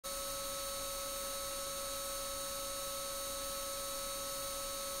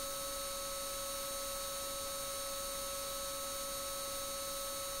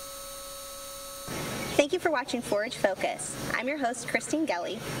Thank you for watching Forage Focus. I'm your host, Christine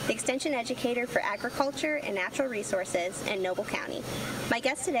Gelley, the Extension Educator for Agriculture and Natural Resources in Noble County. My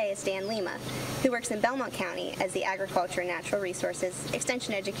guest today is Dan Lima, who works in Belmont County as the Agriculture and Natural Resources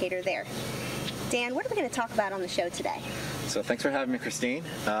Extension Educator there. Dan, what are we going to talk about on the show today? So thanks for having me, Christine.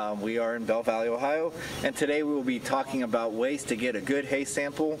 We are in Bell Valley, Ohio, and today we will be talking about ways to get a good hay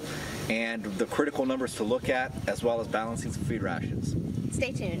sample and the critical numbers to look at, as well as balancing some feed rations.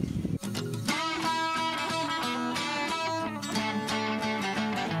 Stay tuned.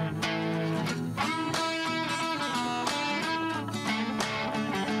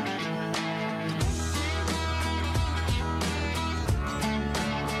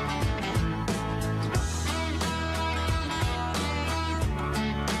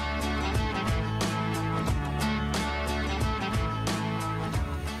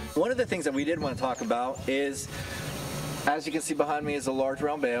 One of the things that we did want to talk about is, as you can see behind me, is a large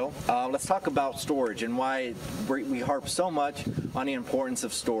round bale. Let's talk about storage and why we harp so much on the importance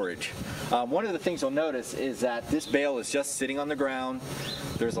of storage. One of the things you'll notice is that this bale is just sitting on the ground.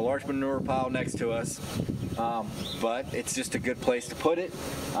 There's a large manure pile next to us, but it's just a good place to put it.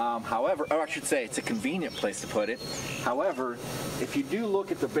 However, or I should say it's a convenient place to put it. However, if you do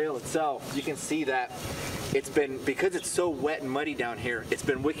look at the bale itself, you can see that it's been, because it's so wet and muddy down here, it's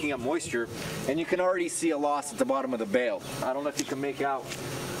been wicking up moisture, and you can already see a loss at the bottom of the bale. I don't know if you can make out,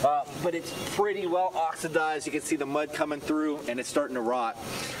 but it's pretty well oxidized. You can see the mud coming through, and it's starting to rot.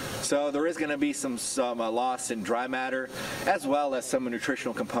 So there is going to be some loss in dry matter, as well as some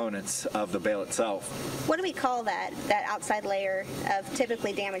nutritional components of the bale itself. What do we call that outside layer of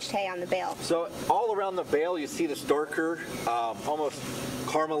typically damaged hay on the bale? So all around the bale, you see this darker, almost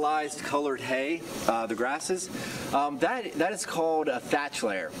caramelized colored hay, the grasses. That is called a thatch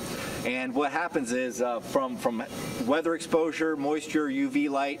layer. And what happens is from weather exposure, moisture, UV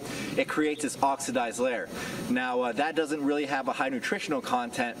light, it creates this oxidized layer. Now that doesn't really have a high nutritional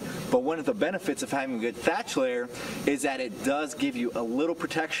content, but one of the benefits of having a good thatch layer is that it does give you a little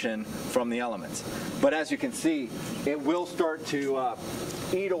protection from the elements. But as you can see, it will start to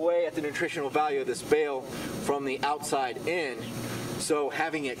eat away at the nutritional value of this bale from the outside in. So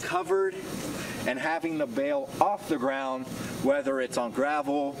having it covered and having the bale off the ground, whether it's on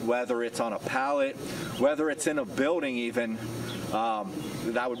gravel, whether it's on a pallet, whether it's in a building even,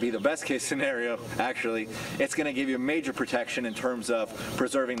 that would be the best case scenario actually. It's going to give you major protection in terms of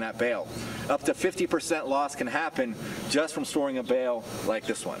preserving that bale. Up to 50% loss can happen just from storing a bale like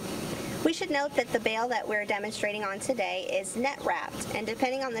this one. We should note that the bale that we're demonstrating on today is net wrapped, and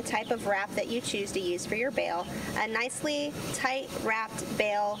depending on the type of wrap that you choose to use for your bale, a nicely tight wrapped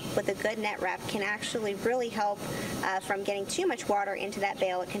bale with a good net wrap can actually really help from getting too much water into that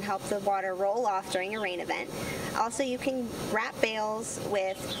bale. It can help the water roll off during a rain event. Also, you can wrap bales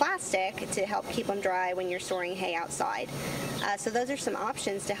with plastic to help keep them dry when you're storing hay outside. So those are some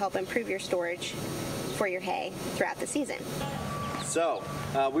options to help improve your storage for your hay throughout the season. So,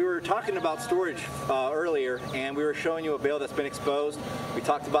 we were talking about storage earlier, and we were showing you a bale that's been exposed. We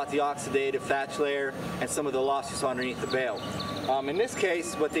talked about the oxidative thatch layer and some of the loss you saw underneath the bale. In this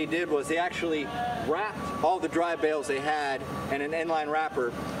case, what they did was they actually wrapped all the dry bales they had in an inline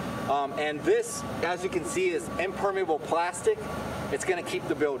wrapper. And this, as you can see, is impermeable plastic. It's going to keep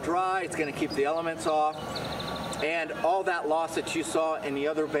the bale dry, it's going to keep the elements off. And all that loss that you saw in the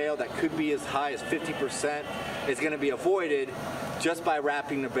other bale that could be as high as 50% is going to be avoided just by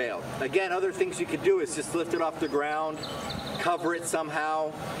wrapping the bale. Again, other things you could do is just lift it off the ground, cover it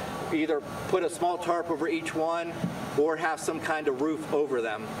somehow, either put a small tarp over each one or have some kind of roof over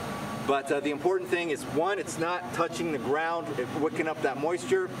them. But the important thing is, one, it's not touching the ground, wicking up that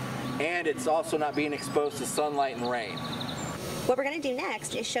moisture, and it's also not being exposed to sunlight and rain. What we're going to do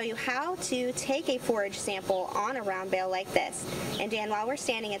next is show you how to take a forage sample on a round bale like this. And Dan, while we're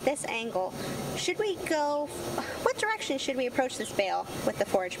standing at this angle, what direction should we approach this bale with the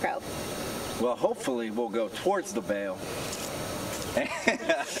forage probe? Well, hopefully we'll go towards the bale.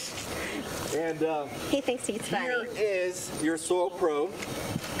 And he thinks he's funny. Here is your soil probe.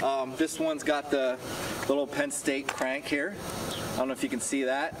 This one's got the little Penn State crank here. I don't know if you can see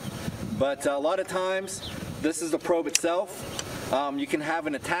that, but a lot of times this is the probe itself. You can have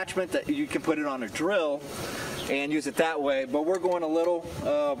an attachment that you can put it on a drill and use it that way, but we're going a little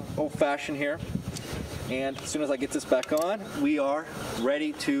old-fashioned here. And as soon as I get this back on, we are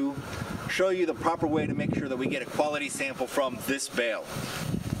ready to show you the proper way to make sure that we get a quality sample from this bale.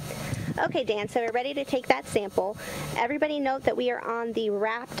 Okay, Dan, so we're ready to take that sample. Everybody note that we are on the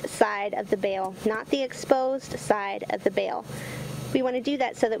wrapped side of the bale, not the exposed side of the bale. We want to do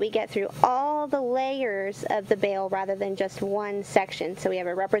that so that we get through all the layers of the bale rather than just one section, so we have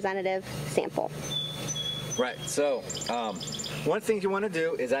a representative sample. Right, so one thing you want to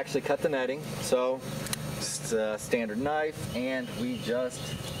do is actually cut the netting. So just a standard knife, and we just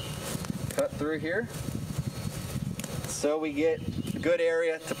cut through here so we get a good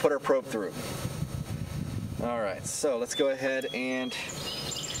area to put our probe through. All right, so let's go ahead and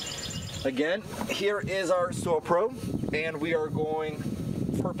again, here is our soil probe, and we are going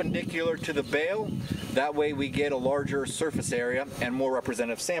perpendicular to the bale. That way we get a larger surface area and more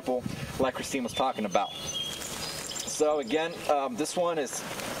representative sample like Christine was talking about. So again, this one is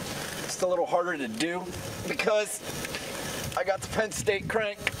just a little harder to do because I got the Penn State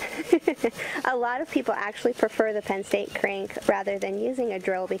crank. A lot of people actually prefer the Penn State crank rather than using a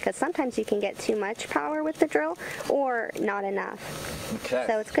drill because sometimes you can get too much power with the drill or not enough. Okay.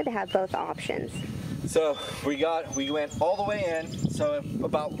 So it's good to have both options. So we went all the way in, so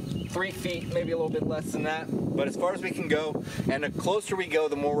about 3 feet, maybe a little bit less than that, but as far as we can go, and the closer we go,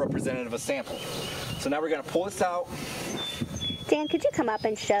 the more representative a sample. So now we're going to pull this out. Dan, could you come up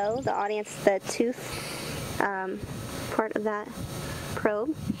and show the audience the tooth part of that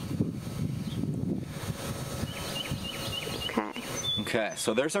probe? Okay,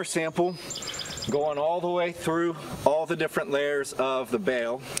 so there's our sample going all the way through all the different layers of the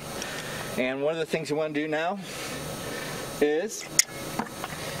bale. And one of the things you want to do now is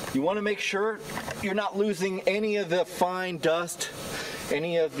you want to make sure you're not losing any of the fine dust,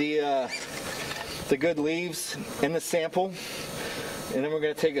 any of the good leaves in the sample. And then we're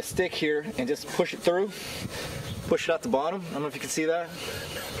going to take a stick here and just push it through, push it out the bottom. I don't know if you can see that.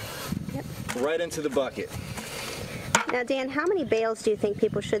 Yep. Right into the bucket. Now, Dan, how many bales do you think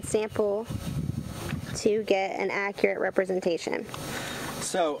people should sample to get an accurate representation?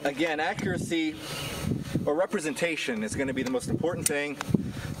 So again, accuracy or representation is going to be the most important thing.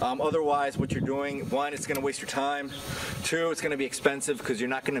 Otherwise, what you're doing, one, it's going to waste your time. Two, it's going to be expensive because you're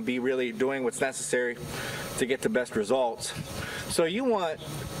not going to be really doing what's necessary to get the best results. So you want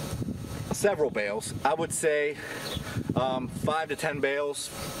several bales. I would say 5 to 10 bales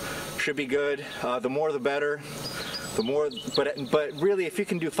should be good. The more the better. The more, but really, if you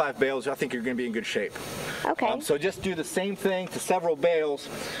can do 5 bales, I think you're going to be in good shape. Okay. So just do the same thing to several bales,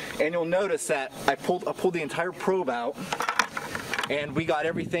 and you'll notice that I pulled the entire probe out, and we got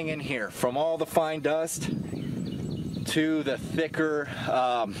everything in here, from all the fine dust to the thicker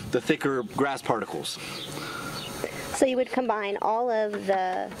grass particles. So you would combine all of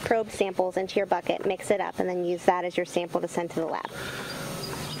the probe samples into your bucket, mix it up, and then use that as your sample to send to the lab.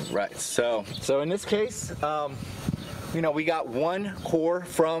 Right. So in this case, we got 1 core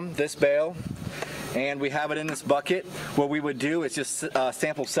from this bale, and we have it in this bucket. What we would do is just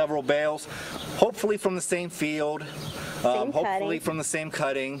sample several bales, hopefully from the same field, hopefully from the same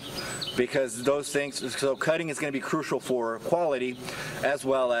cutting, because those things, so cutting is going to be crucial for quality as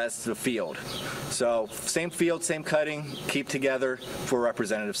well as the field. So same field, same cutting, keep together for a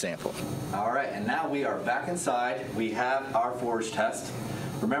representative sample. All right, and now we are back inside. We have our forage test.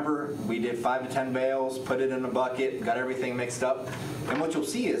 Remember, we did 5 to 10 bales, put it in a bucket, got everything mixed up. And what you'll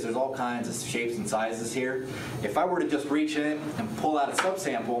see is there's all kinds of shapes and sizes here. If I were to just reach in and pull out a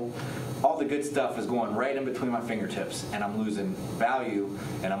subsample, all the good stuff is going right in between my fingertips, and I'm losing value,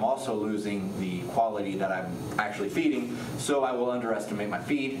 and I'm also losing the quality that I'm actually feeding, so I will underestimate my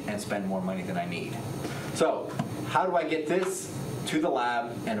feed and spend more money than I need. So, how do I get this to the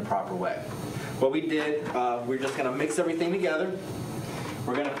lab in a proper way? What we did, we're just going to mix everything together.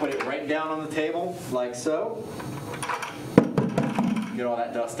 We're going to put it right down on the table, like so. Get all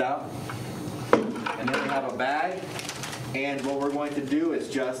that dust out. And then we have a bag, and what we're going to do is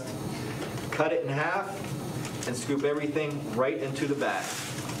just cut it in half and scoop everything right into the bag.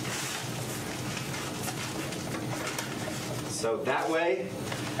 So that way,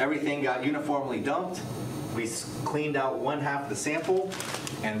 everything got uniformly dumped. We cleaned out 1/2 the sample,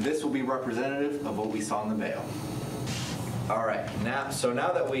 and this will be representative of what we saw in the bale. All right, now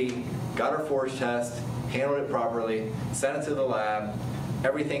that we got our forage test, handled it properly, sent it to the lab,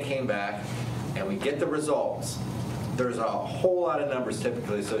 everything came back, and we get the results. There's a whole lot of numbers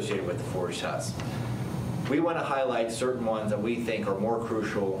typically associated with the forage test. We want to highlight certain ones that we think are more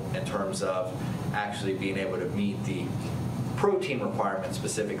crucial in terms of actually being able to meet the protein requirements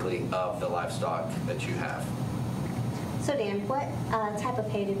specifically of the livestock that you have. So Dan, what type of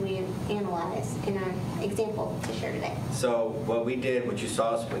hay did we analyze in our example to share today? So what we did, what you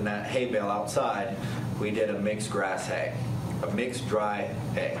saw us in that hay bale outside, we did a mixed grass hay, a mixed dry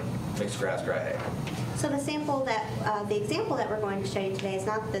hay, mixed grass dry hay. So the sample that, the example that we're going to show you today is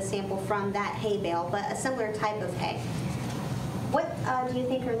not the sample from that hay bale, but a similar type of hay. Right, so what we did, what you saw us in that hay bale outside, we did a mixed grass hay, a mixed dry hay, a mixed grass dry hay. So what we did, what you saw us in that hay bale outside, we did a mixed grass hay, a mixed dry hay. So What do you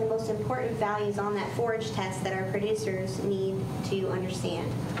think are the most important values on that forage test that our producers need to understand?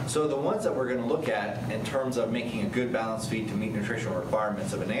 So the ones that we're going to look at in terms of making a good balanced feed to meet nutritional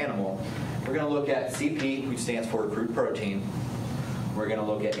requirements of an animal, we're going to look at CP, which stands for crude protein. We're going to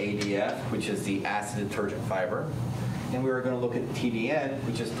look at ADF, which is the acid detergent fiber. And we're going to look at TDN,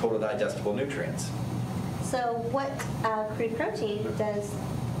 which is total digestible nutrients. So what crude protein does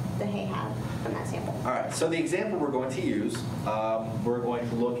the hay have from that sample? All right, so the example we're going to use, we're going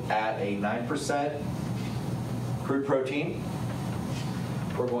to look at a 9% crude protein.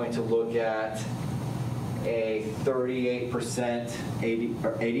 We're going to look at a 38%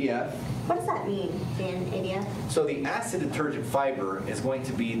 ADF. What does that mean, Dan, ADF? So the acid detergent fiber is going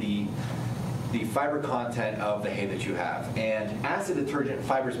to be the fiber content of the hay that you have. And acid detergent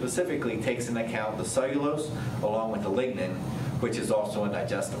fiber specifically takes into account the cellulose along with the lignin, which is also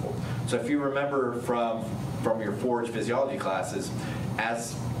indigestible. So if you remember from your forage physiology classes,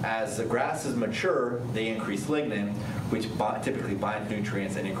 as the grasses mature, they increase lignin, which typically binds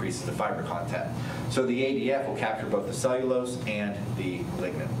nutrients and increases the fiber content. So the ADF will capture both the cellulose and the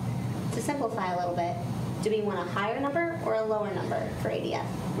lignin. To simplify a little bit, do we want a higher number or a lower number for ADF?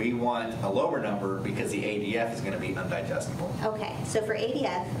 We want a lower number because the ADF is going to be undigestible. Okay, so for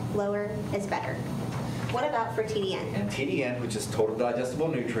ADF, lower is better. What about for TDN? And TDN, which is total digestible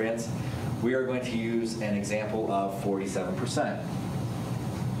nutrients, we are going to use an example of 47%.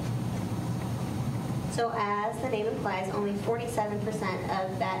 So as the name implies, only 47%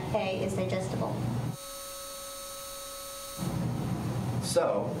 of that hay is digestible.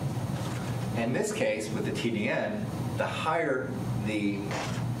 So, in this case, with the TDN, the higher the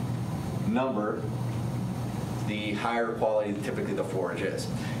number, the higher quality typically the forage is.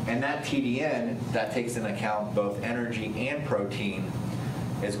 And that TDN, that takes into account both energy and protein,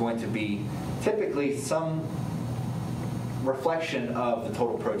 is going to be typically some reflection of the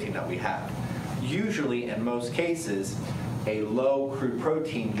total protein that we have. Usually, in most cases, a low crude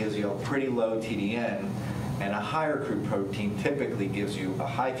protein gives you a pretty low TDN, and a higher crude protein typically gives you a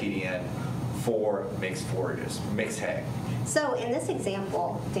high TDN for mixed forages, mixed hay. So in this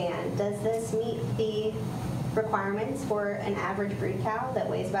example, Dan, does this meet the requirements for an average brood cow that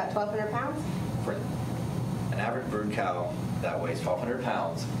weighs about 1,200 pounds? For an average brood cow that weighs 1,200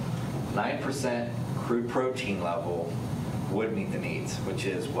 pounds, 9% crude protein level would meet the needs, which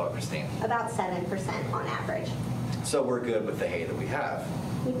is what, Christine? About 7% on average. So we're good with the hay that we have.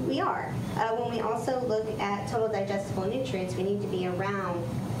 We are. When we also look at total digestible nutrients, we need to be around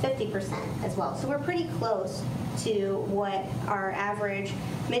 50% as well. So we're pretty close to what our average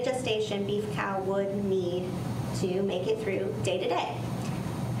mid-gestation beef cow would need to make it through day to day.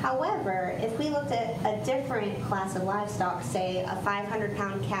 However, if we looked at a different class of livestock, say a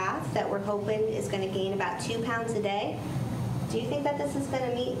 500-pound calf that we're hoping is going to gain about 2 pounds a day, do you think that this is going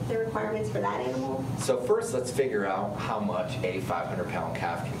to meet the requirements for that animal? So first, let's figure out how much a 500-pound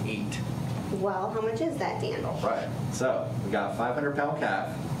calf can eat. Well, how much is that, Dan? All right. So we got a 500-pound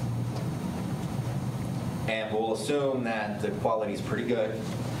calf, and we'll assume that the quality is pretty good,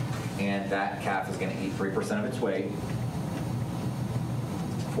 and that calf is going to eat 3% of its weight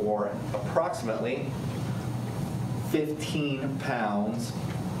for approximately 15 pounds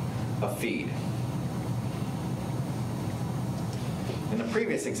of feed. In the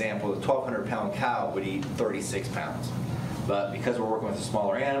previous example, the 1,200-pound cow would eat 36 pounds. But because we're working with a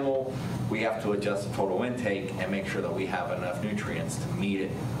smaller animal, we have to adjust the total intake and make sure that we have enough nutrients to meet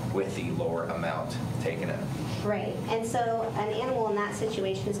it with the lower amount taken in. Right, and so an animal in that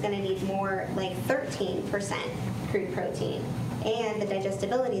situation is going to need more like 13% crude protein, and the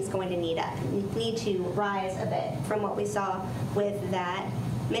digestibility is going to need to rise a bit from what we saw with that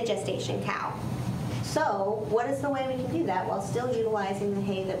mid-gestation cow. So what is the way we can do that while still utilizing the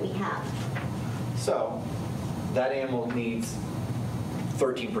hay that we have? So that animal needs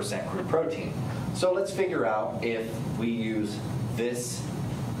 13% crude protein. So let's figure out if we use this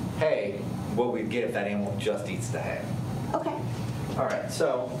hay, what we'd get if that animal just eats the hay. Okay. All right,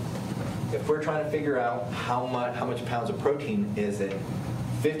 so if we're trying to figure out how much pounds of protein is in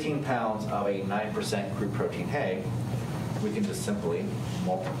 15 pounds of a 9% crude protein hay, we can just simply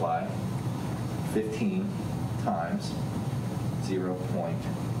multiply 15 times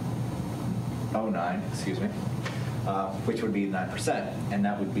 0.09, which would be 9%, and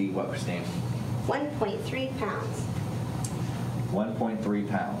that would be what, Christine? 1.3 pounds. 1.3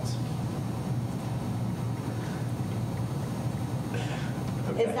 pounds.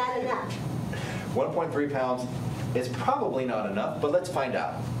 Okay. Is that enough? 1.3 pounds is probably not enough, but let's find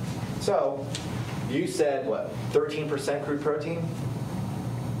out. So, you said, what, 13% crude protein?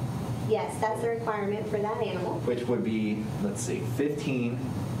 Yes, that's the requirement for that animal. which would be, let's see, 15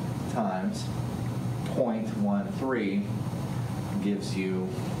 times 0.13 gives you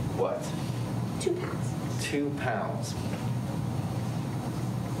what? 2 pounds. 2 pounds.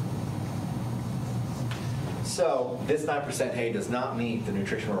 So this 9% hay does not meet the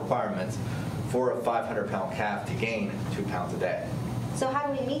nutritional requirements for a 500-pound calf to gain 2 pounds a day. So how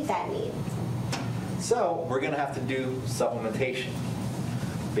do we meet that need? So we're going to have to do supplementation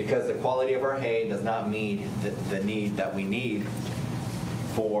because the quality of our hay does not meet the need that we need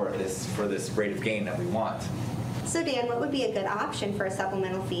for this rate of gain that we want. So Dan, what would be a good option for a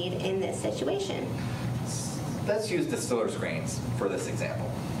supplemental feed in this situation? Let's use distiller's grains for this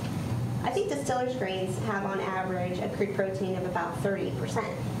example. I think distiller's grains have on average a crude protein of about 30%.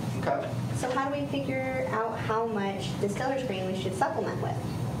 Okay. So how do we figure out how much distiller's grain we should supplement with?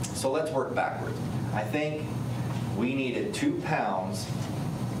 So let's work backwards. I think we needed 2 pounds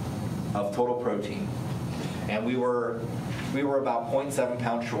of total protein, and we were about 0.7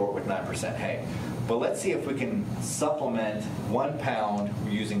 pounds short with 9% hay. But let's see if we can supplement 1 pound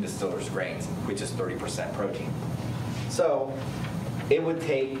using distiller's grains, which is 30% protein. So it would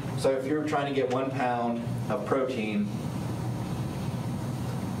take, so if you're trying to get 1 pound of protein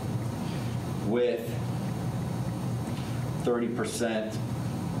with 30%,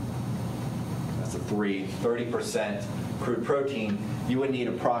 that's a 30% crude protein, you would need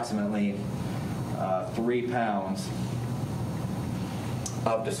approximately 3 pounds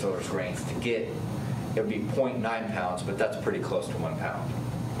of distiller's grains to get, it would be 0.9 pounds, but that's pretty close to 1 pound.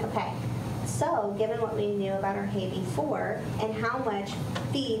 Okay. So, given what we knew about our hay before and how much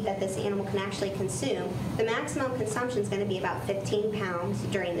feed that this animal can actually consume, the maximum consumption is going to be about 15 pounds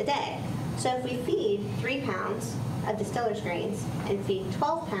during the day. So if we feed 3 pounds of distiller's grains and feed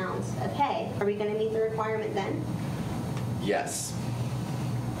 12 pounds of hay, are we going to meet the requirement then? Yes.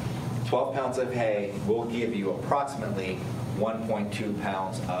 12 pounds of hay will give you approximately 1.2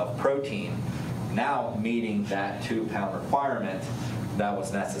 pounds of protein, now meeting that 2 pound requirement that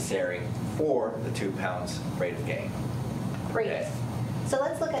was necessary for the 2 pounds rate of gain. Great. Okay. So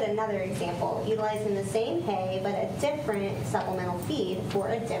let's look at another example, utilizing the same hay but a different supplemental feed for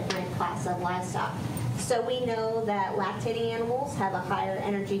a different class of livestock. So we know that lactating animals have a higher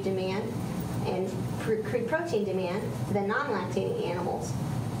energy demand and crude protein demand than non-lactating animals.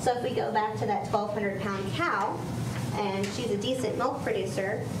 So if we go back to that 1,200-pound cow, and she's a decent milk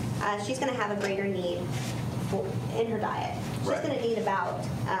producer, she's going to have a greater need in her diet. She's Right. going to need about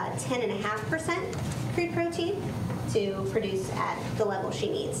 10.5% crude protein to produce at the level she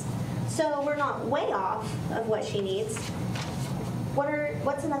needs. So we're not way off of what she needs.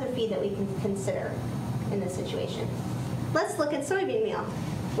 What's another feed that we can consider in this situation? Let's look at soybean meal,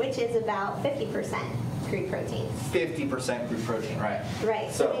 which is about 50% crude protein. 50% crude protein, right.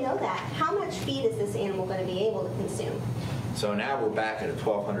 Right, so we know that. How much feed is this animal going to be able to consume? So now we're back at a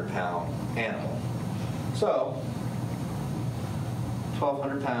 1,200-pound animal. So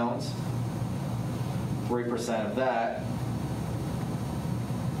 1,200 pounds, 3% of that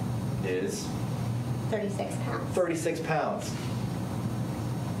is 36 pounds. 36 pounds.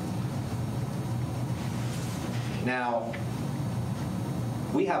 Now,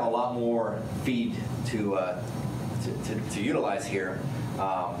 we have a lot more feed to utilize here.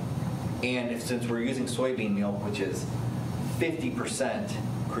 And since we're using soybean meal, which is 50%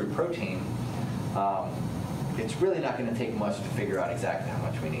 crude protein, it's really not going to take much to figure out exactly how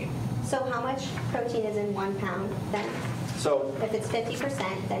much we need. So how much protein is in 1 pound then? So If it's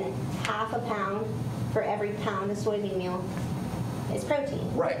 50%, then half a pound for every pound of soybean meal is protein.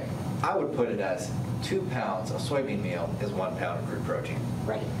 right, I would put it as 2 pounds of soybean meal is 1 pound of crude protein.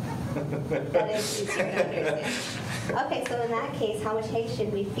 Right. That is easier to understand. Okay, so in that case, how much hay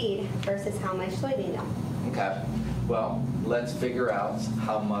should we feed versus how much soybean meal? Okay, well, let's figure out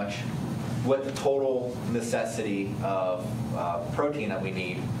what the total necessity of protein that we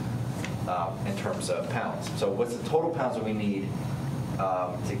need in terms of pounds. So what's the total pounds that we need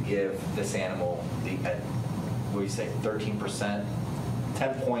to give this animal what do you say, 13%?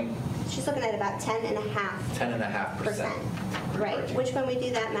 10 point? She's looking at about 10.5%. 10.5%. Right, protein. which when we do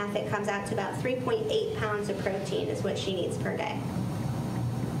that math, it comes out to about 3.8 pounds of protein is what she needs per day.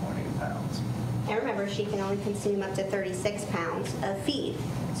 3.8 pounds. And remember, she can only consume up to 36 pounds of feed.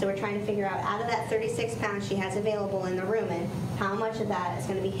 So we're trying to figure out of that 36 pounds she has available in the rumen, how much of that is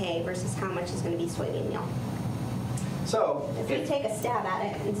going to be hay versus how much is going to be soybean meal. So If we take a stab at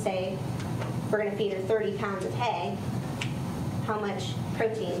it and say we're going to feed her 30 pounds of hay, how much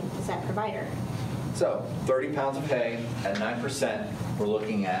protein does that provide her? So 30 pounds of hay at 9%, we're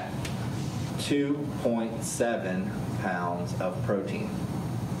looking at 2.7 pounds of protein.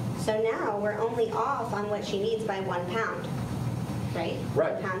 So now we're only off on what she needs by 1 pound, right?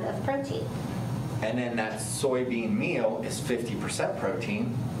 Right. 1 pound of protein. And then that soybean meal is 50%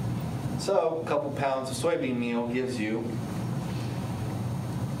 protein. So a couple pounds of soybean meal gives you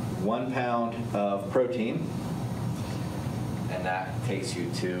 1 pound of protein. And that takes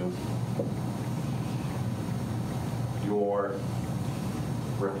you to your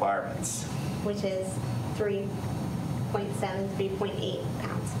requirements. Which is 3.7, 3.8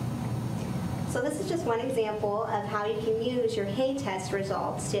 pounds. So this is just one example of how you can use your hay test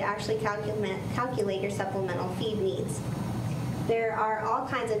results to actually calculate your supplemental feed needs. There are all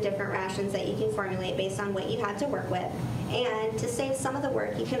kinds of different rations that you can formulate based on what you have to work with. And to save some of the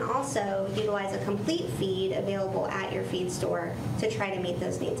work, you can also utilize a complete feed available at your feed store to try to meet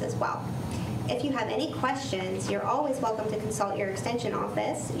those needs as well. If you have any questions, you're always welcome to consult your extension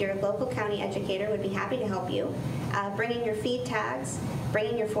office. Your local county educator would be happy to help you. Bring in your feed tags, bring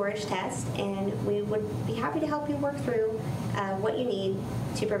in your forage test, and we would be happy to help you work through what you need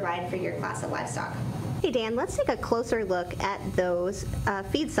to provide for your class of livestock. Hey Dan, let's take a closer look at those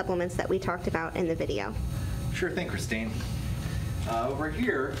feed supplements that we talked about in the video. Sure thing, Christine. Over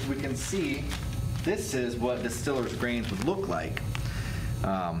here, we can see this is what distiller's grains would look like.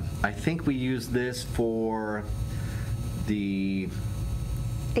 I think we use this for the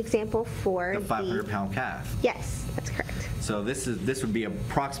example for the 500-pound calf. Yes, that's correct. So this would be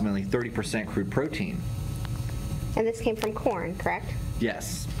approximately 30% crude protein. And this came from corn, correct?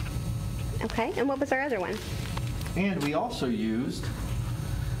 Yes. Okay, and what was our other one? And we also used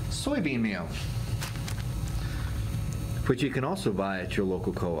soybean meal, which you can also buy at your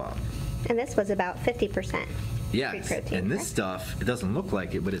local co-op. And this was about 50%. Yes, crude protein, and this right? stuff, it doesn't look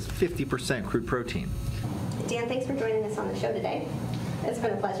like it, but it's 50% crude protein. Dan, thanks for joining us on the show today. It's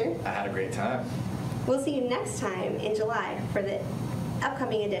been a pleasure. I had a great time. We'll see you next time in July for the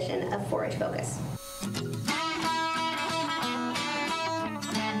upcoming edition of Forage Focus.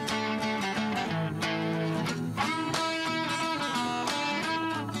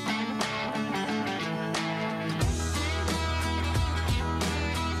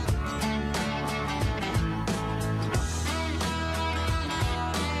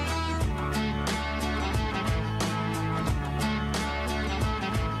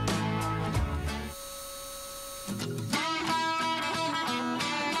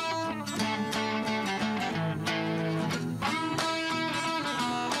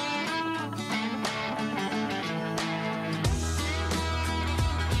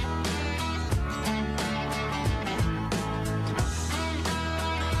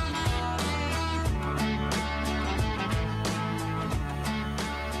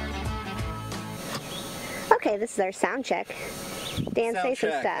 Okay, this is our sound check. Dan, say some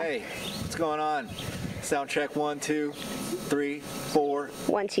stuff. Hey, what's going on? Sound check 1, 2, 3, 4.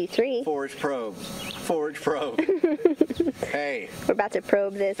 1, 2, 3. Forage probe. Forage probe. Hey. We're about to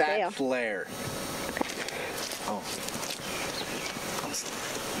probe this bale. Fat flare. Oh.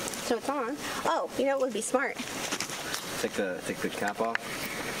 So it's on. Oh, you know what would be smart? Take the cap off.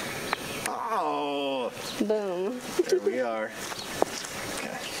 Oh. Boom. There we are.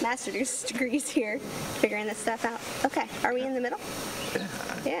 Okay. Master's degrees here, figuring this stuff out. Okay, are we in the middle? Yeah.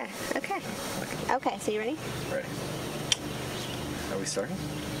 Yeah, okay. Okay, so you ready? Ready. Are we starting?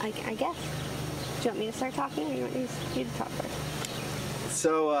 I guess. Do you want me to start talking, or you want you to talk first?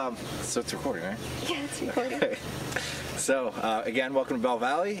 So it's recording, right? Yeah, it's recording. Okay. So, again, welcome to Bell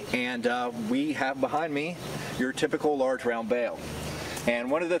Valley, and we have behind me your typical large round bale.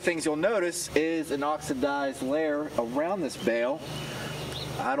 And one of the things you'll notice is an oxidized layer around this bale.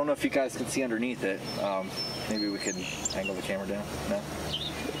 I don't know if you guys can see underneath it. Maybe we can angle the camera down. No?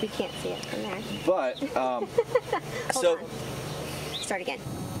 We can't see it from there. But, so... on. Start again.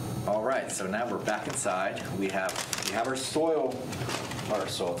 All right, so now we're back inside. We have our soil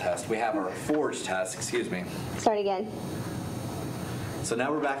test. We have our forage test, excuse me. Start again. So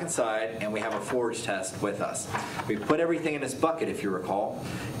now we're back inside, and we have a forage test with us. We put everything in this bucket, if you recall,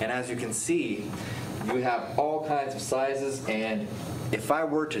 and as you can see, you have all kinds of sizes, and if I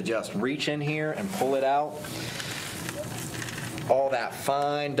were to just reach in here and pull it out, all that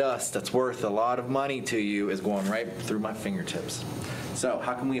fine dust that's worth a lot of money to you is going right through my fingertips. So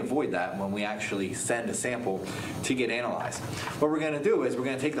how can we avoid that when we actually send a sample to get analyzed? What we're going to do is we're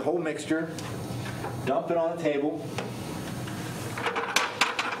going to take the whole mixture, dump it on the table,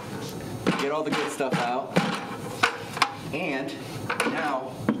 get all the good stuff out, and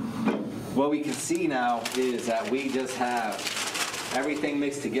now what we can see now is that we just have everything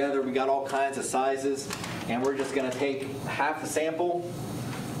mixed together. We got all kinds of sizes, and we're just going to take half the sample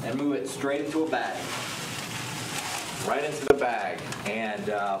and move it straight into a bag. right into the bag.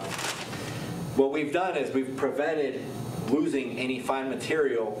 And what we've done is we've prevented losing any fine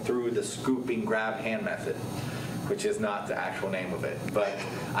material through the scooping grab hand method, which is not the actual name of it. But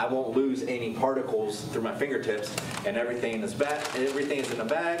I won't lose any particles through my fingertips, and everything is in the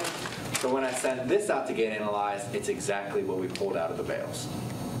bag. So when I send this out to get analyzed, it's exactly what we pulled out of the bales.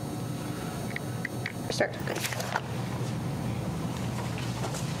 Start talking.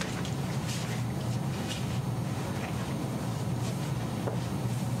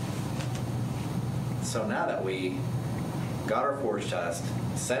 So now that we got our forage test,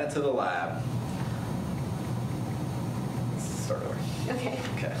 sent it to the lab. Start over. Okay.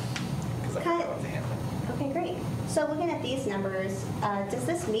 Okay. Because I Cut. forgot about the handle. Okay, great. So looking at these numbers, does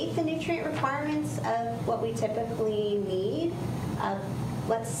this meet the nutrient requirements of what we typically need?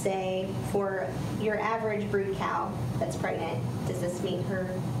 Let's say for your average brood cow that's pregnant, does this meet her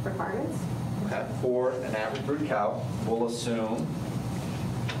requirements? Okay. For an average brood cow, we'll assume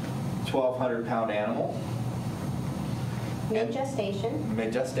 1,200 pound animal. Mid-gestation.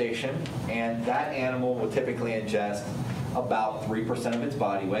 Mid-gestation, and that animal will typically ingest about 3% of its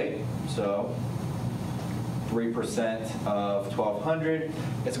body weight. So 3% of 1,200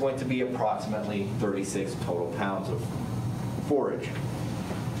 is going to be approximately 36 total pounds of forage.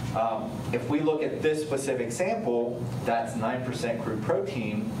 If we look at this specific sample, that's 9% crude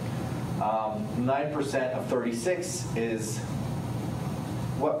protein. 9% of 36 is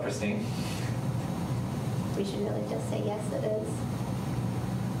what, Christine? We should really just say yes, it is.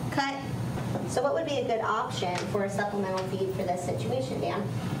 Cut. So what would be a good option for a supplemental feed for this situation, Dan?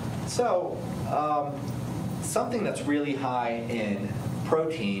 So, something that's really high in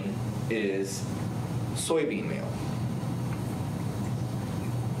protein is soybean meal,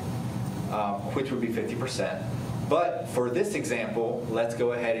 which would be 50%. But for this example, let's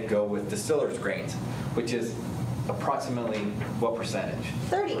go ahead and go with distiller's grains, which is approximately what percentage?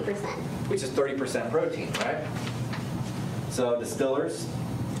 30%. Which is 30% protein, right? So distillers.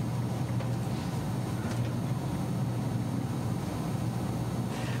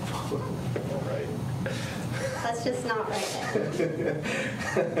 All right. That's just not right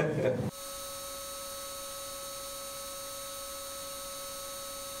there.